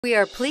We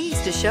are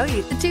pleased to show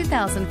you the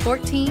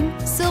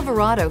 2014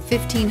 Silverado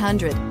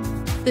 1500.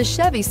 The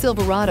Chevy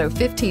Silverado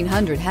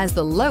 1500 has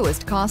the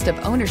lowest cost of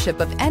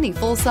ownership of any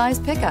full-size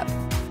pickup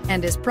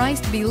and is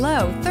priced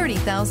below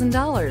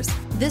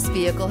 $30,000. This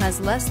vehicle has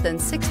less than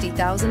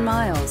 60,000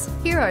 miles.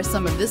 Here are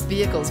some of this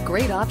vehicle's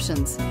great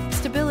options: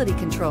 stability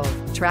control,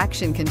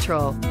 traction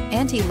control,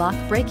 anti-lock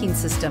braking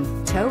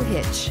system, tow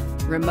hitch,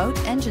 remote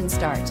engine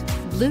start,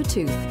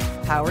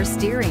 Bluetooth, power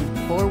steering,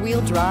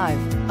 four-wheel drive,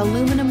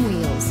 aluminum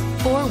wheels,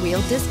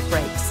 four-wheel disc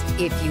brakes.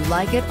 If you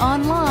like it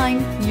online,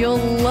 you'll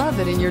love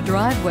it in your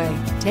driveway.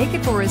 Take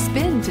it for a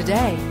spin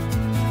today.